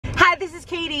this is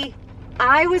Katie.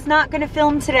 I was not gonna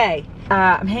film today.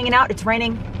 I'm hanging out, it's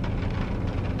raining.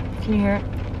 Can you hear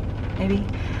it? Maybe.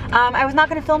 I was not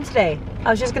gonna film today. I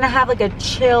was just gonna have like a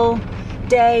chill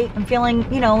day. I'm feeling,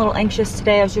 you know, a little anxious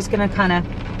today. I was just gonna kind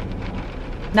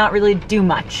of not really do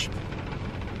much.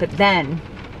 But then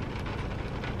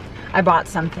I bought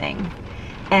something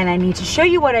and I need to show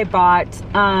you what I bought.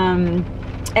 And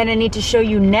I need to show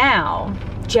you now,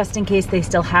 just in case they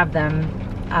still have them.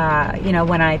 You know,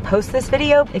 when I post this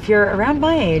video, if you're around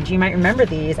my age, you might remember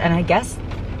these, and I guess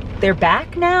they're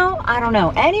back now? I don't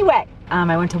know. Anyway,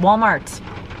 I went to Walmart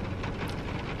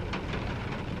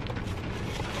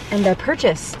and I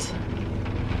purchased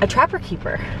a Trapper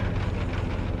Keeper.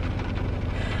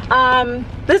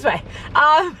 This way.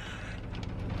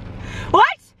 What?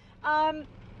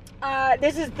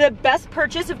 This is the best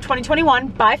purchase of 2021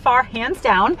 by far, hands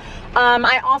down.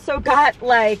 I also got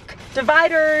like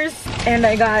dividers and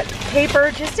I got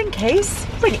paper just in case.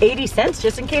 It's like 80 cents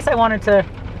just in case I wanted to,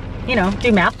 you know,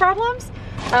 do math problems.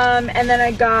 And then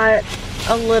I got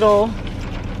a little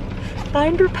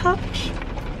binder pouch,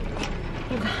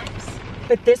 you guys.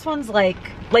 But this one's like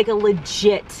a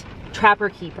legit Trapper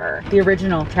Keeper. The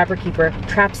original Trapper Keeper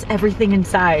traps everything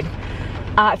inside.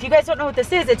 If you guys don't know what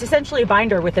this is, it's essentially a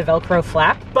binder with a Velcro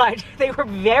flap, but they were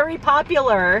very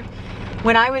popular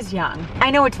when I was young. I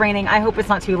know it's raining, I hope it's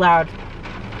not too loud,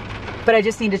 but I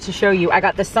just needed to show you. I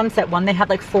got the sunset one. They had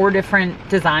like 4 different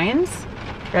designs.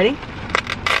 Ready?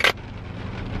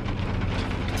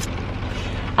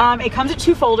 It comes with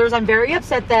 2 folders. I'm very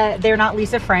upset that they're not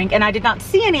Lisa Frank, and I did not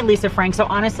see any Lisa Frank, so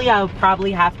honestly I'll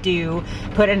probably have to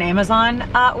put an Amazon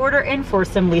order in for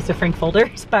some Lisa Frank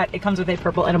folders, but it comes with a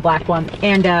purple and a black one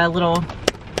and a little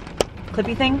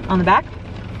clippy thing on the back.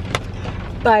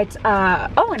 But,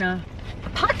 oh, and a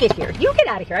pocket here. You get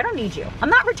out of here, I don't need you. I'm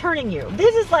not returning you.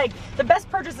 This is like the best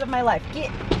purchase of my life.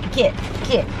 Get.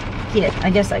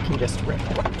 I guess I can just rip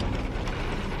it.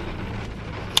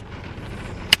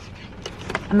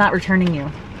 I'm not returning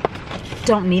you.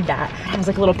 Don't need that. It has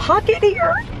like a little pocket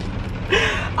here.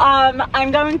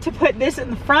 I'm going to put this in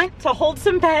the front to hold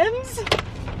some pens.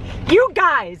 You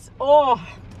guys, oh.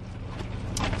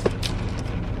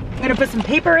 I'm gonna put some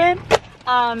paper in.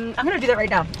 I'm gonna do that right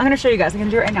now. I'm gonna show you guys, I'm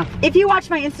gonna do it right now. If you watch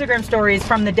my Instagram stories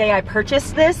from the day I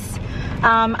purchased this,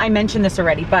 I mentioned this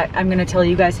already, but I'm gonna tell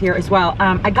you guys here as well.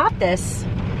 I got this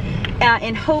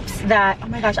in hopes that, oh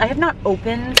my gosh, I have not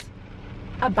opened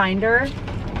a binder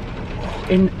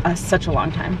in such a long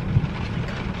time.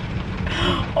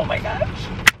 Oh my gosh.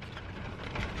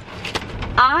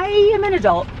 I am an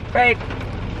adult, right?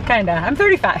 Kinda, I'm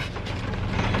 35.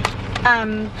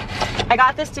 I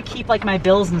got this to keep like my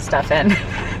bills and stuff in.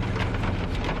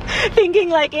 Thinking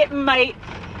like it might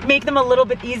make them a little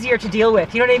bit easier to deal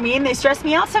with. You know what I mean? They stress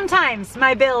me out sometimes.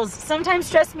 My bills sometimes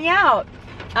stress me out.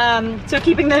 So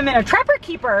keeping them in a Trapper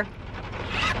Keeper,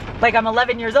 like I'm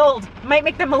 11 years old, might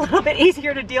make them a little bit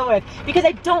easier to deal with, because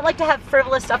I don't like to have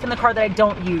frivolous stuff in the car that I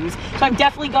don't use. So I'm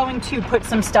definitely going to put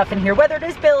some stuff in here, whether it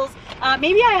is bills.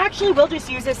 Maybe I actually will just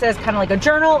use this as kind of like a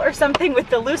journal or something with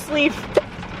the loose leaf.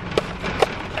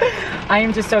 I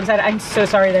am just so excited. I'm so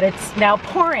sorry that it's now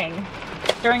pouring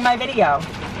during my video.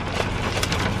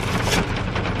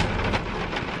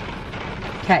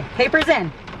 Okay, paper's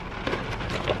in.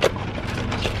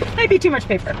 Might be too much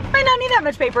paper. Might not need that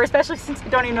much paper, especially since I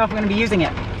don't even know if I'm going to be using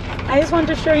it. I just wanted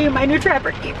to show you my new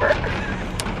Trapper Keeper.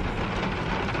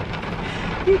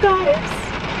 You guys,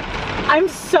 I'm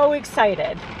so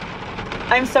excited.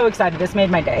 I'm so excited. This made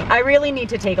my day. I really need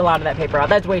to take a lot of that paper out.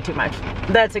 That's way too much.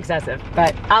 That's excessive,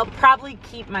 but I'll probably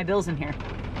keep my bills in here.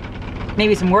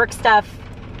 Maybe some work stuff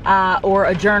or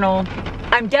a journal.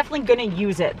 I'm definitely gonna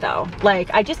use it though. Like,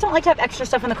 I just don't like to have extra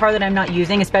stuff in the car that I'm not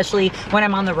using, especially when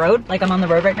I'm on the road. Like, I'm on the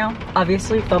road right now,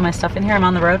 obviously, with all my stuff in here, I'm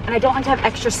on the road. And I don't like to have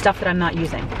extra stuff that I'm not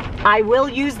using. I will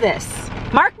use this.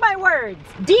 Mark my words.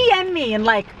 DM me in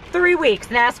like 3 weeks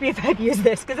and ask me if I've used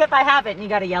this, because if I haven't, you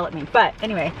gotta yell at me. But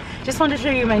anyway, just wanted to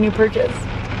show you my new purchase.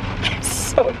 I'm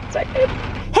so excited.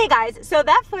 Hey guys, so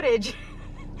that footage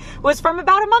was from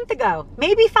about a month ago,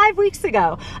 maybe 5 weeks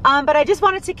ago. But I just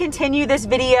wanted to continue this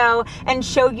video and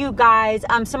show you guys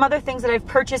some other things that I've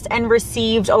purchased and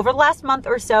received over the last month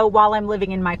or so while I'm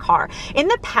living in my car. In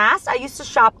the past, I used to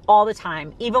shop all the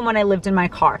time, even when I lived in my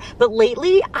car. But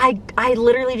lately, I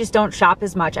literally just don't shop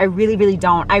as much. I really, really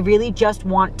don't. I really just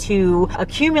want to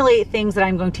accumulate things that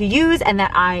I'm going to use and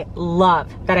that I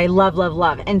love,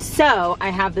 love. And so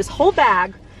I have this whole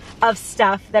bag of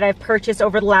stuff that I've purchased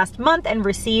over the last month and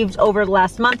received over the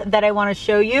last month that I want to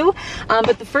show you.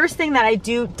 But the first thing that I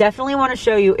do definitely want to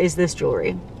show you is this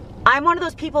jewelry. I'm one of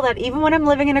those people that even when I'm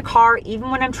living in a car, even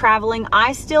when I'm traveling,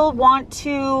 I still want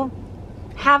to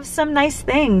have some nice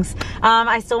things.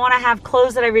 I still want to have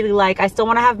clothes that I really like. I still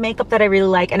want to have makeup that I really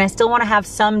like. And I still want to have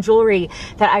some jewelry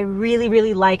that I really,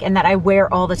 really like and that I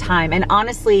wear all the time. And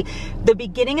honestly, the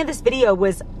beginning of this video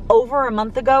was over a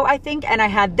month ago, I think, and I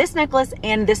had this necklace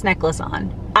and this necklace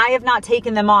on. I have not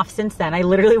taken them off since then. I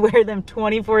literally wear them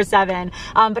 24/7.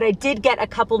 But I did get a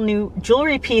couple new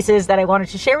jewelry pieces that I wanted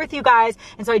to share with you guys.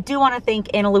 And so I do want to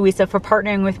thank Ana Luisa for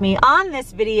partnering with me on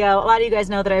this video. A lot of you guys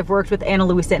know that I've worked with Ana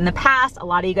Luisa in the past. A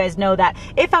lot of you guys know that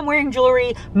if I'm wearing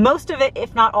jewelry, most of it,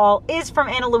 if not all, is from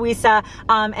Ana Luisa.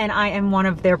 And I am one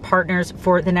of their partners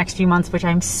for the next few months, which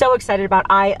I'm so excited about.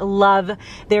 I love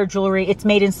their jewelry. It's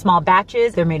made in small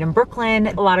batches. They're made in Brooklyn.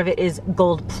 A lot of it is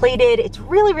gold plated. It's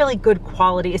really, really good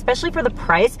quality, especially for the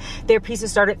price. Their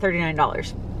pieces start at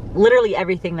 $39. Literally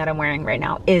everything that I'm wearing right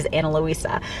now is Ana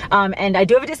Luisa. And I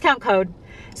do have a discount code.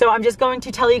 So I'm just going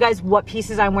to tell you guys what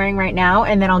pieces I'm wearing right now,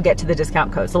 and then I'll get to the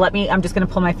discount code. So I'm just gonna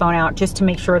pull my phone out just to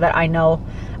make sure that I know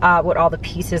what all the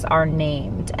pieces are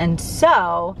named. And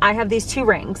so I have these two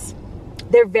rings.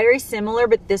 They're very similar,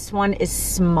 but this one is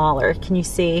smaller. Can you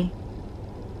see?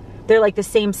 They're like the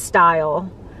same style,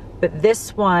 but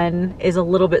this one is a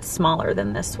little bit smaller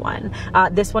than this one.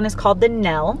 This one is called the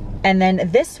Nell, and then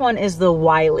this one is the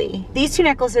Wiley. These two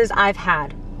necklaces I've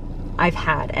had,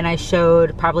 and I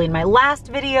showed probably in my last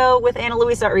video with Ana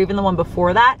Luisa or even the one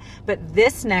before that, but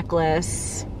this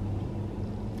necklace,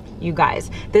 you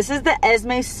guys, this is the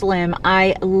Esme Slim.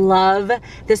 I love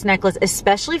this necklace,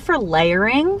 especially for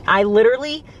layering. I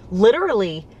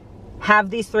literally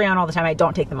have these three on all the time. I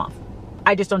don't take them off.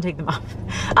 I just don't take them off.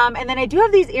 And then I do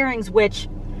have these earrings, which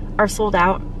are sold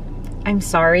out. I'm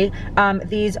sorry.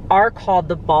 These are called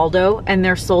the Baldo, and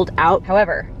they're sold out.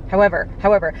 However,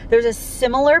 there's a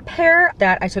similar pair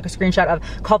that I took a screenshot of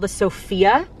called the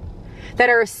Sophia that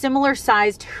are a similar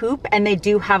sized hoop, and they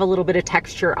do have a little bit of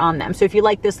texture on them. So if you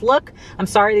like this look, I'm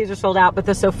sorry these are sold out, but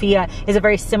the Sophia is a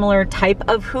very similar type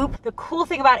of hoop. The cool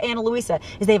thing about Ana Luisa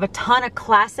is they have a ton of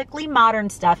classically modern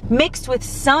stuff mixed with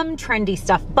some trendy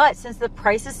stuff, but since the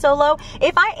price is so low,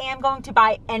 if I am going to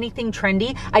buy anything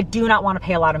trendy, I do not want to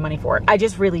pay a lot of money for it. I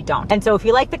just really don't. And so if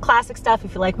you like the classic stuff,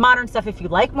 if you like modern stuff, if you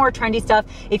like more trendy stuff,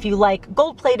 if you like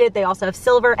gold plated, they also have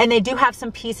silver, and they do have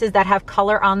some pieces that have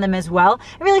color on them as well.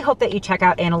 I really hope that you check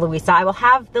out Ana Luisa. I will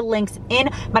have the links in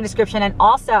my description, and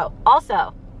also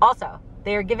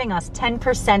they are giving us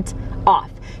 10% off.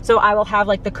 So I will have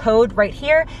like the code right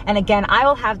here, and again, I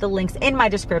will have the links in my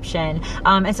description.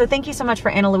 And so thank you so much for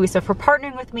Ana Luisa for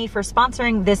partnering with me, for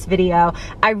sponsoring this video.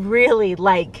 I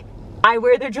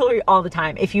wear their jewelry all the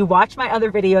time. If you watch my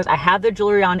other videos, I have their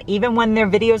jewelry on even when their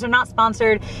videos are not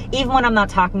sponsored, even when I'm not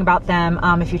talking about them.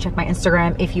 If you check my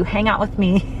Instagram, if you hang out with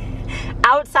me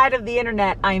outside of the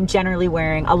internet, I am generally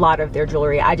wearing a lot of their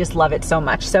jewelry. I just love it so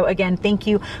much. So again, thank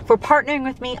you for partnering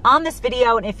with me on this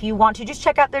video. And if you want to just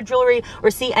check out their jewelry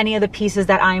or see any of the pieces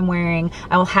that I'm wearing,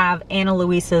 I will have Ana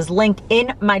Luisa's link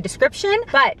in my description.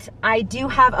 But I do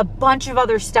have a bunch of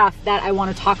other stuff that I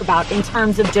want to talk about in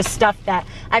terms of just stuff that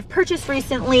I've purchased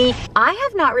recently. I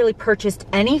have not really purchased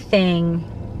anything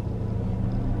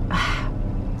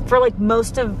for like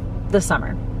most of the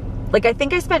summer. Like I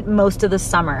think I spent most of the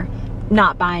summer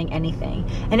not buying anything.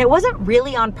 And it wasn't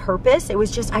really on purpose. It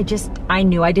was just, I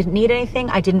knew I didn't need anything.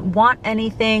 I didn't want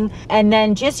anything. And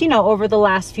then just, you know, over the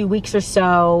last few weeks or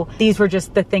so, these were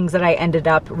just the things that I ended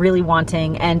up really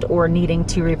wanting and or needing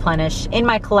to replenish in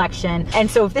my collection.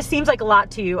 And so if this seems like a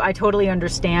lot to you, I totally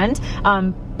understand.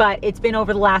 But it's been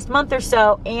over the last month or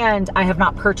so, and I have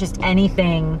not purchased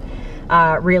anything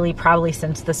really probably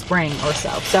since the spring or so.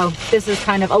 So this is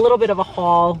kind of a little bit of a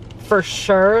haul for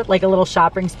sure, like a little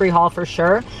shopping spree haul for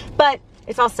sure, but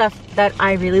it's all stuff that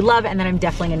I really love and that I'm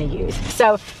definitely gonna use.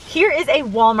 So here is a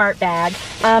Walmart bag.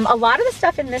 A lot of the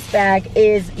stuff in this bag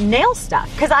is nail stuff,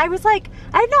 because I was like,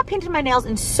 I have not painted my nails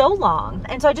in so long,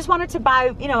 and so I just wanted to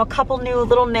buy, you know, a couple new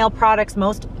little nail products,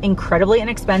 most incredibly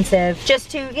inexpensive, just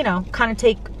to, you know, kind of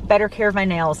take better care of my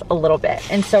nails a little bit.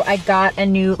 And so I got a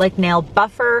new like nail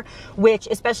buffer, which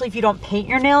especially if you don't paint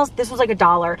your nails, this was like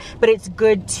 $1, but it's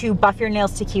good to buff your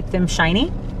nails to keep them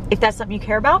shiny, if that's something you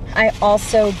care about. I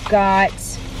also got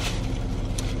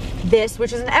this,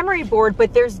 which is an emery board,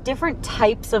 but there's different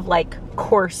types of like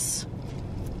coarse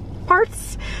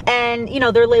parts, and you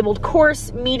know, they're labeled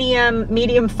coarse,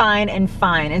 medium fine, and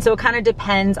fine. And so it kind of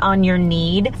depends on your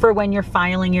need for when you're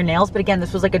filing your nails. But again,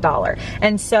 this was like $1.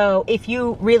 And so if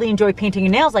you really enjoy painting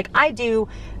your nails like I do,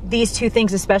 these two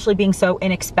things, especially being so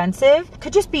inexpensive,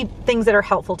 could just be things that are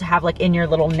helpful to have like in your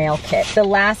little nail kit. The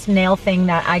last nail thing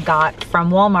that I got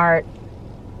from Walmart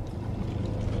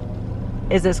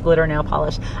is this glitter nail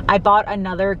polish. I bought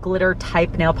another glitter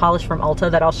type nail polish from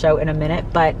Ulta that I'll show in a minute,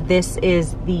 but this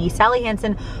is the Sally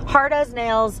Hansen Hard as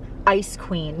Nails Ice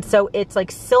Queen. So it's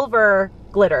like silver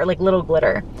glitter, like little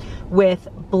glitter with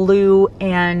blue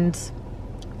and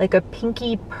like a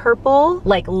pinky purple,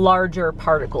 like larger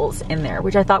particles in there,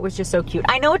 which I thought was just so cute.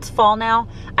 I know it's fall now,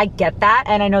 I get that.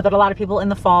 And I know that a lot of people in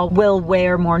the fall will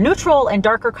wear more neutral and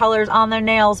darker colors on their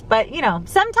nails, but you know,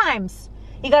 sometimes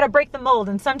you gotta break the mold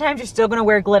and sometimes you're still gonna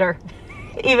wear glitter.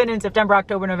 Even in September,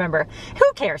 October, November.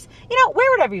 Who cares? You know, wear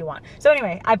whatever you want. So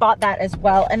anyway, I bought that as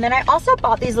well. And then I also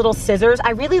bought these little scissors.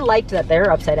 I really liked that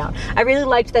they're upside down. I really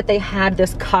liked that they had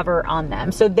this cover on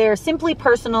them. So they're Simply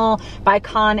Personal by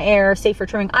Conair, safe for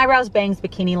trimming eyebrows, bangs,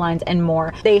 bikini lines, and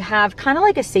more. They have kind of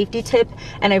like a safety tip,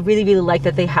 and I really, really like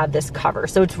that they have this cover.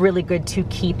 So it's really good to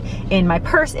keep in my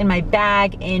purse, in my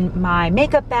bag, in my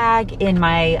makeup bag, in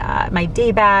my my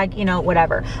day bag, you know,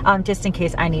 whatever, just in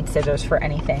case I need scissors for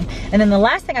anything. And then the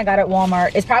last thing I got at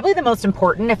Walmart is probably the most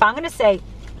important. If I'm gonna say,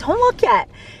 don't look yet.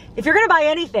 If you're gonna buy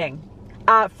anything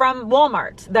from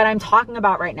Walmart that I'm talking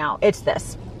about right now, it's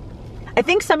this. I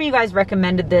think some of you guys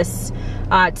recommended this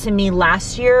to me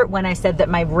last year when I said that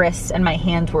my wrists and my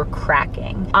hands were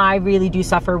cracking. I really do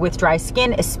suffer with dry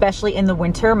skin, especially in the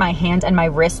winter. My hands and my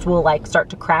wrist will like start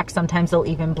to crack. Sometimes they'll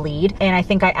even bleed. And I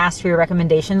think I asked for your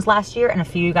recommendations last year and a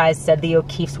few of you guys said the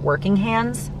O'Keeffe's Working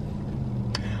Hands.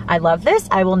 I love this.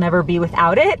 I will never be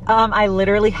without it. I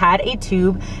literally had a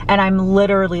tube and I'm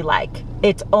literally like,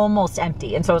 it's almost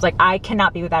empty. And so I was like, I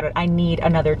cannot be without it. I need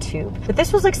another tube. But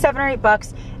this was like $7 or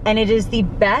 $8 and it is the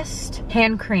best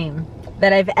hand cream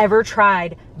that I've ever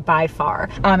tried by far.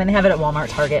 And they have it at Walmart,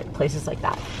 Target, places like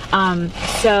that.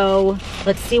 So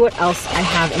let's see what else I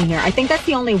have in here. I think that's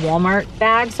the only Walmart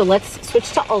bag. So let's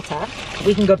switch to Ulta.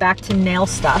 We can go back to nail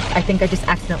stuff. I think I just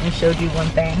accidentally showed you one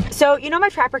thing. So you know my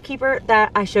Trapper Keeper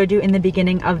that I showed you in the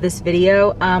beginning of this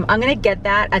video? I'm gonna get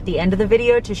that at the end of the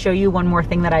video to show you one more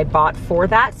thing that I bought for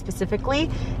that specifically.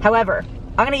 However,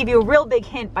 I'm gonna give you a real big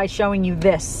hint by showing you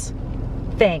this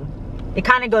thing. It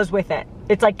kind of goes with it.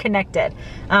 It's like connected.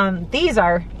 These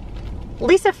are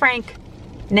Lisa Frank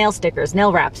nail stickers,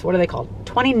 nail wraps. What are they called?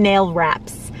 20 nail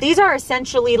wraps. These are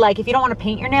essentially like, if you don't want to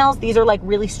paint your nails, these are like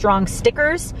really strong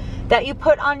stickers that you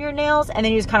put on your nails and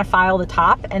then you just kind of file the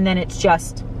top and then it's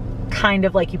just kind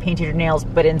of like you painted your nails,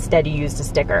 but instead you used a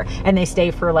sticker and they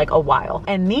stay for like a while.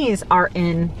 And these are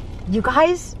in, you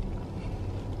guys,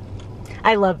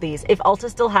 I love these. If Ulta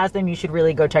still has them, you should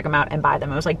really go check them out and buy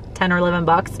them. It was like 10 or 11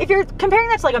 bucks. If you're comparing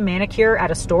that to like a manicure at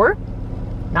a store,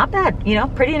 not bad, you know,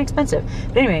 pretty inexpensive.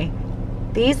 But anyway,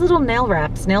 these little nail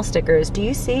wraps, nail stickers, do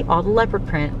you see all the leopard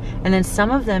print? And then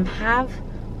some of them have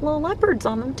little leopards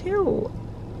on them too.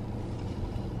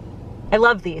 I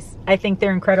love these. I think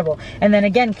they're incredible. And then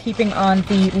again, keeping on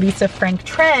the Lisa Frank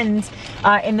trends,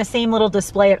 in the same little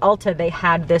display at Ulta, they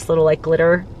had this little like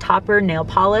glitter topper nail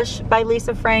polish by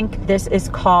Lisa Frank. This is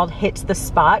called Hits the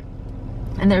Spot.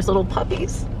 And there's little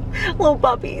puppies, little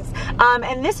puppies.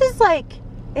 And this is like,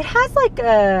 it has like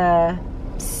a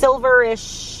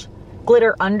silverish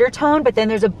glitter undertone, but then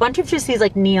there's a bunch of just these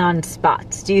like neon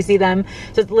spots. Do you see them?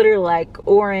 So it's literally like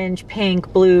orange,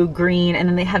 pink, blue, green, and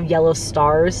then they have yellow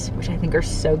stars, which I think are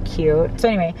so cute. So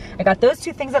anyway, I got those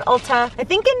two things at Ulta. I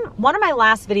think in one of my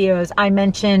last videos, I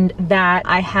mentioned that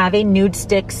I have a Nude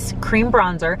Sticks cream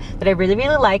bronzer that I really,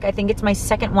 really like. I think it's my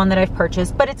second one that I've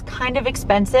purchased, but it's kind of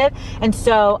expensive. And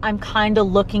so I'm kind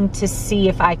of looking to see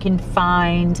if I can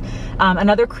find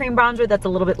another cream bronzer that's a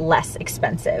little bit less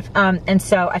expensive. And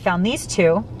so I found these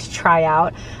two to try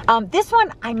out. This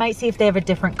one, I might see if they have a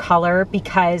different color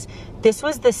because this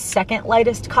was the second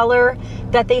lightest color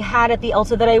that they had at the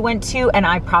Ulta that I went to, and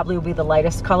I probably will be the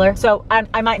lightest color. So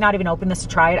I might not even open this to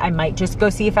try it. I might just go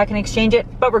see if I can exchange it.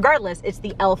 But regardless, it's the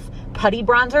e.l.f. Putty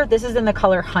Bronzer. This is in the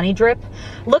color Honey Drip.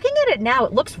 Looking at it now,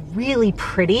 it looks really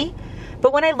pretty.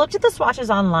 But when I looked at the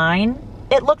swatches online,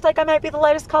 it looked like I might be the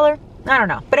lightest color. I don't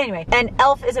know. But anyway, and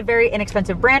e.l.f. is a very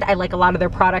inexpensive brand. I like a lot of their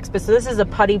products, but so this is a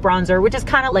putty bronzer, which is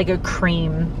kind of like a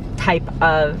cream type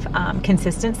of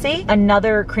consistency.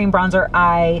 Another cream bronzer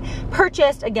I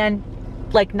purchased, again,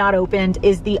 like not opened,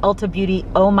 is the Ulta Beauty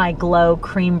Oh My Glow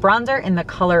Cream Bronzer in the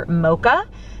color Mocha.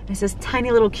 It's this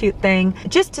tiny little cute thing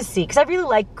just to see, because I really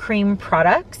like cream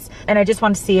products and I just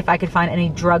want to see if I could find any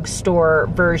drugstore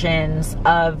versions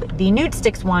of the Nude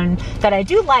Sticks one that I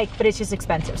do like, but it's just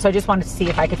expensive. So I just wanted to see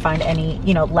if I could find any,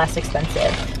 you know, less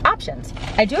expensive options. options.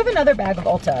 I do have another bag of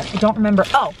Ulta. I don't remember.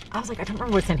 Oh, I was like, I don't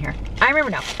remember what's in here. I remember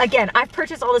now. Again, I've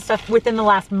purchased all this stuff within the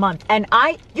last month, and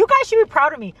you guys should be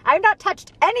proud of me. I have not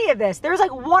touched any of this. There was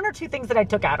like 1 or 2 things that I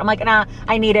took out. I'm like, nah,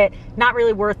 I need it. Not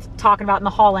really worth talking about in the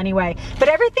haul anyway. But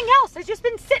everything else has just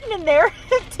been sitting in there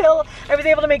until I was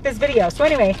able to make this video. So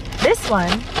anyway, this one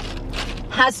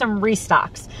has some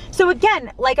restocks. So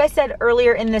again, like I said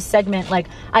earlier in this segment, like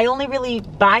I only really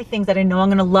buy things that I know I'm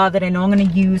gonna love, that I know I'm gonna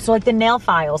use. So like the nail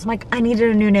files, I'm like, I needed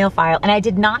a new nail file, and I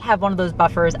did not have one of those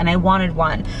buffers, and I wanted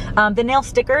one. The nail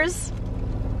stickers,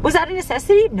 was that a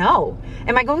necessity? No.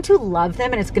 Am I going to love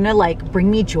them and it's gonna like bring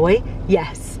me joy?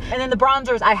 Yes. And then the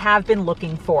bronzers I have been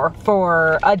looking for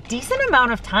a decent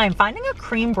amount of time. Finding a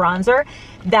cream bronzer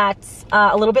that's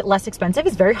a little bit less expensive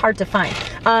is very hard to find.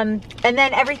 And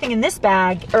then everything in this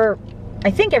bag, or I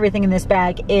think everything in this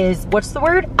bag is, what's the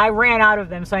word? I ran out of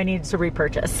them, so I needed to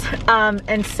repurchase.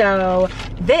 And so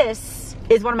this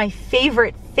is one of my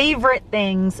favorite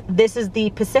things. This is the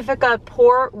Pacifica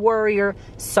Pore Warrior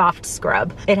Soft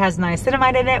Scrub. It has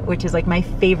niacinamide in it, which is like my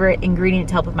favorite ingredient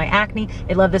to help with my acne.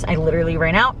 I love this. I literally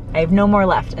ran out. I have no more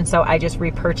left. And so I just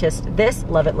repurchased this.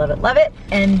 Love it, love it, love it.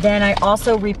 And then I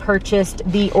also repurchased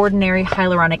the Ordinary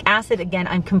Hyaluronic Acid. Again,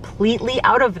 I'm completely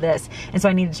out of this, and so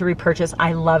I needed to repurchase.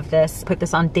 I love this. Put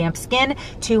this on damp skin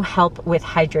to help with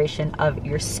hydration of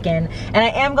your skin. And I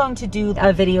am going to do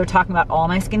a video talking about all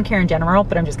my skincare in general,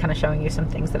 but I'm just kind of showing you some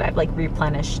things that I've like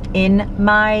replenished in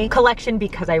my collection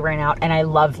because I ran out and I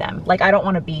love them. Like I don't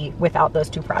want to be without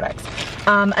those 2 products.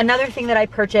 Another thing that I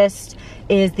purchased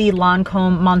is the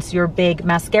Lancome Monsieur Big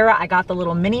Mascara. I got the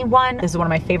little mini one. This is one of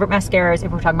my favorite mascaras.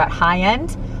 If we're talking about high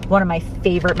end, one of my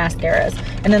favorite mascaras.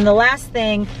 And then the last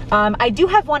thing, I do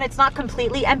have one. It's not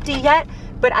completely empty yet,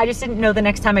 but I just didn't know the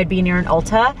next time I'd be near an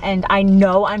Ulta, and I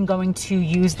know I'm going to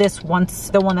use this once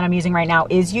the one that I'm using right now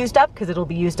is used up, because it'll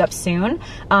be used up soon.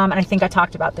 And I think I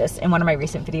talked about this in one of my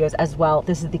recent videos as well.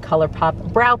 This is the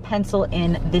ColourPop Brow Pencil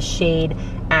in the shade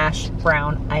Ash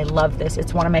Brown. I love this.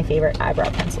 It's one of my favorite eyebrow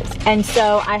pencils. And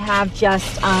so I have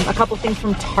just a couple things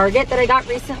from Target that I got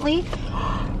recently.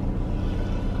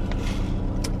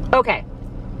 Okay,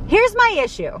 here's my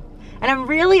issue. And I'm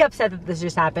really upset that this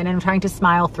just happened, and I'm trying to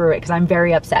smile through it because I'm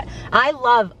very upset. I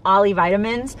love Ollie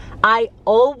vitamins. I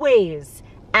always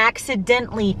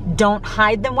accidentally don't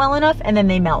hide them well enough, and then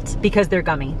they melt because they're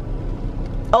gummy.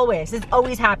 Always. This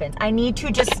always happens. I need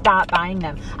to just stop buying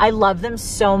them. I love them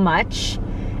so much,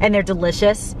 and they're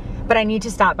delicious, but I need to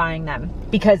stop buying them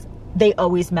because they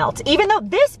always melt. Even though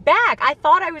this bag, I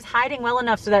thought I was hiding well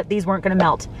enough so that these weren't gonna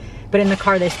melt, but in the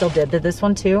car they still did. Did this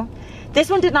one too? This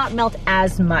one did not melt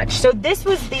as much. So this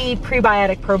was the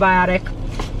prebiotic, probiotic,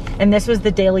 and this was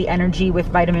the daily energy with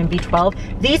vitamin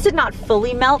B12. These did not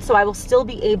fully melt, so I will still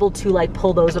be able to like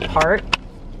pull those apart.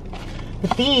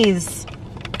 But these,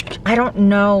 I don't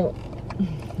know.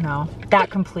 No, that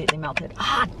completely melted.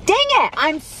 Ah, dang it.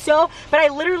 But I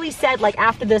literally said like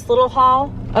after this little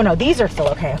haul, oh no, these are still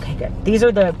okay. Okay, good. These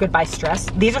are the Goodbye Stress.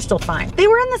 These are still fine. They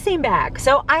were in the same bag.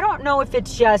 So I don't know if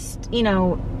it's just, you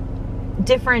know,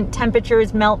 different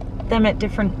temperatures melt them at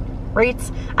different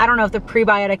rates. I don't know if the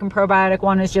prebiotic and probiotic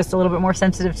one is just a little bit more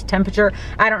sensitive to temperature.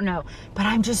 I don't know. But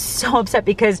I'm just so upset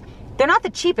because they're not the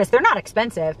cheapest. They're not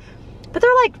expensive, but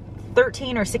they're like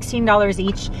 $13 or $16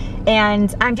 each,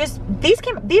 and I'm just,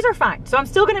 these are fine, so I'm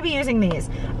still going to be using these.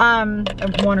 1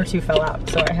 or 2 fell out,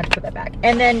 so I had to put that back.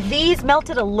 And then these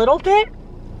melted a little bit,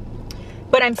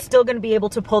 but I'm still going to be able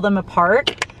to pull them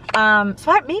apart. Maybe,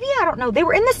 I don't know, they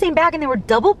were in the same bag and they were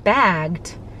double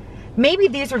bagged. Maybe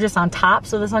these were just on top,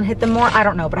 so this one hit them more. I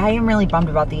don't know, but I am really bummed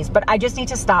about these. But I just need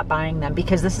to stop buying them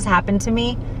because this has happened to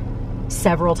me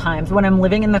several times when I'm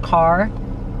living in the car.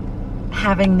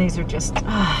 Having these are just,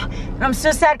 and I'm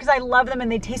so sad because I love them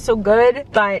and they taste so good,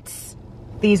 but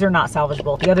these are not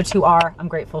salvageable. The other 2 are. I'm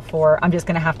grateful for. I'm just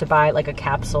gonna have to buy like a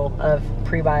capsule of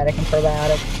prebiotic and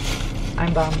probiotic.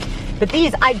 I'm bummed. But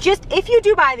these, if you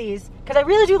do buy these, because I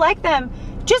really do like them,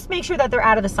 just make sure that they're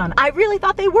out of the sun. I really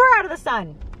thought they were out of the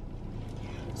sun.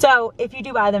 So if you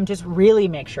do buy them, just really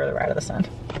make sure they're out of the sun.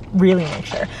 Really make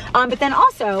sure. But then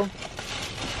also,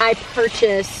 I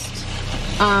purchased,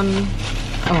 oh,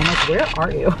 I'm like, where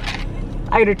are you?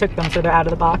 I already took them, so they're out of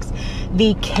the box.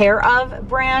 The Care Of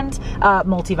brand,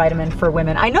 multivitamin for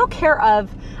women. I know Care Of,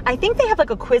 I think they have like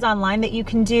a quiz online that you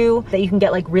can do, that you can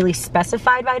get like really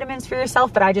specified vitamins for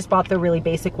yourself, but I just bought the really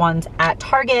basic ones at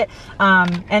Target.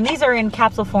 And these are in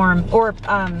capsule form, or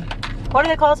what are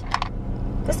they called?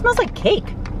 This smells like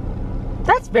cake.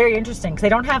 That's very interesting, because they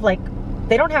don't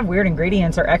have weird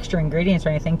ingredients or extra ingredients or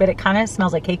anything, but it kind of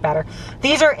smells like cake batter.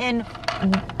 These are in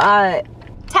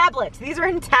tablets. These are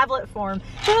in tablet form.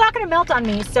 So they're not gonna melt on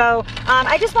me. So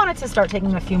I just wanted to start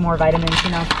taking a few more vitamins,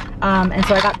 you know. And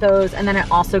so I got those, and then I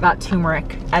also got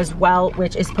turmeric as well,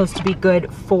 which is supposed to be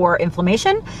good for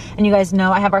inflammation. And you guys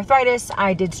know I have arthritis.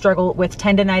 I did struggle with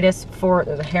tendonitis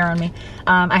there's a hair on me.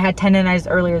 I had tendonitis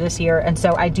earlier this year, and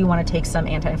so I do want to take some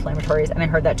anti-inflammatories, and I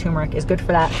heard that turmeric is good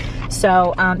for that.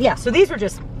 So yeah, so this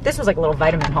was like a little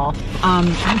vitamin haul.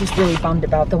 I'm just really bummed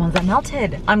about the ones that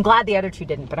melted. I'm glad the other two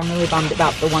didn't, but I'm really bummed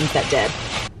about the ones that did.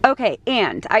 Okay,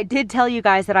 and I did tell you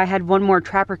guys that I had one more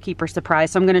Trapper Keeper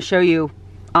surprise, so I'm gonna show you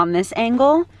on this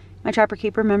angle. My Trapper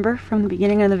Keeper, remember from the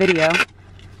beginning of the video.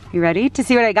 You ready to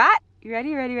see what I got? You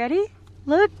ready, ready, ready?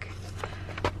 Look,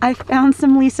 I found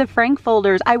some Lisa Frank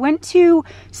folders. I went to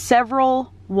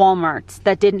several Walmarts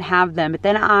that didn't have them, but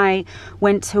then I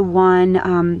went to one,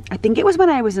 I think it was when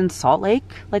I was in Salt Lake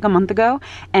like a month ago,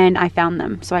 and I found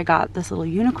them. So I got this little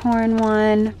unicorn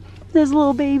one, this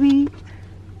little baby,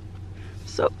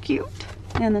 so cute,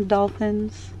 and the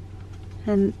dolphins.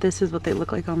 And this is what they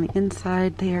look like on the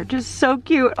inside. They are just so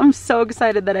cute. I'm so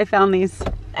excited that I found these.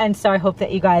 And so I hope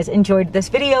that you guys enjoyed this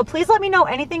video. Please let me know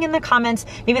anything in the comments,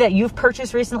 maybe that you've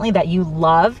purchased recently that you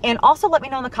love. And also let me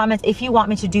know in the comments if you want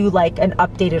me to do like an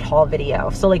updated haul video.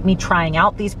 So like me trying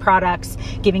out these products,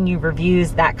 giving you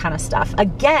reviews, that kind of stuff.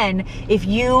 Again, if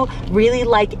you really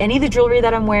like any of the jewelry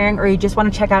that I'm wearing, or you just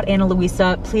want to check out Ana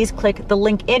Luisa, please click the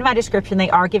link in my description. They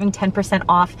are giving 10%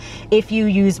 off if you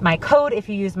use my code, if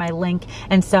you use my link.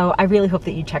 And so I really hope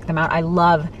that you check them out. I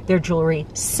love their jewelry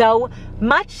so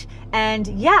much. And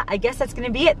yeah, I guess that's gonna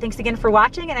be it. Thanks again for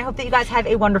watching, and I hope that you guys have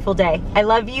a wonderful day. I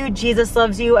love you, Jesus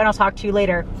loves you, and I'll talk to you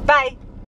later. Bye.